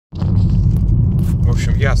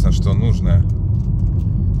общем, ясно, что нужно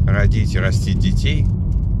родить и растить детей.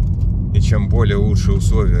 И чем более лучшие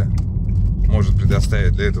условия может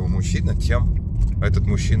предоставить для этого мужчина, тем этот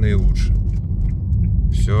мужчина и лучше.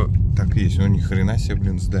 Все так и есть. Ну, ни хрена себе,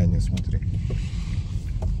 блин, здание, смотри.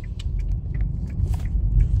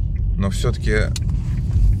 Но все-таки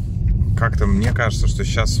как-то мне кажется, что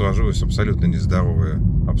сейчас сложилась абсолютно нездоровая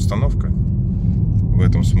обстановка в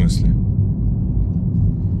этом смысле.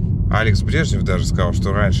 Алекс Брежнев даже сказал,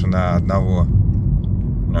 что раньше на одного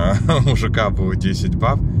мужика было 10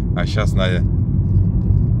 баб, а сейчас на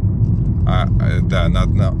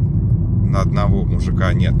одного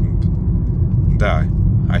мужика нет. Да,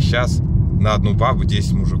 а сейчас на одну бабу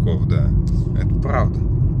 10 мужиков, да. Это правда.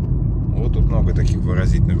 Вот тут много таких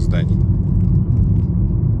выразительных зданий.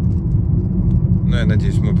 Ну, я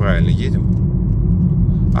надеюсь, мы правильно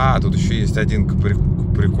едем. А, тут еще есть один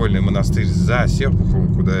прикольный монастырь за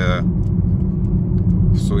Серпуховым, куда я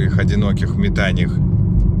в своих одиноких метаниях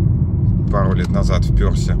пару лет назад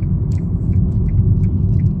вперся.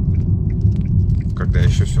 Когда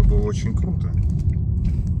еще все было очень круто.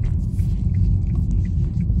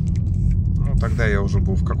 Ну, тогда я уже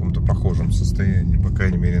был в каком-то похожем состоянии, по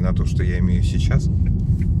крайней мере, на то, что я имею сейчас.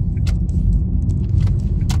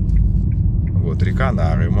 Вот, река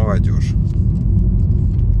Нары, молодежь.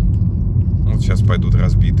 Вот сейчас пойдут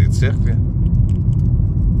разбитые церкви.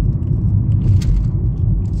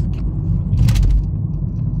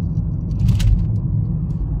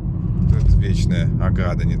 Тут вечная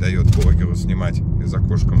ограда не дает блогеру снимать из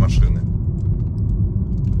окошка машины.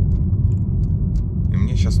 И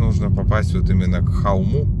мне сейчас нужно попасть вот именно к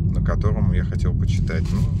холму, на котором я хотел почитать.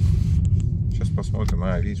 Ну, сейчас посмотрим.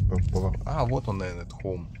 А, видишь, а, вот он, наверное, этот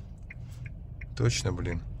холм. Точно,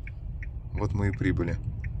 блин. Вот мы и прибыли.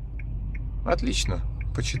 Отлично.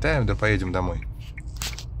 Почитаем, да поедем домой.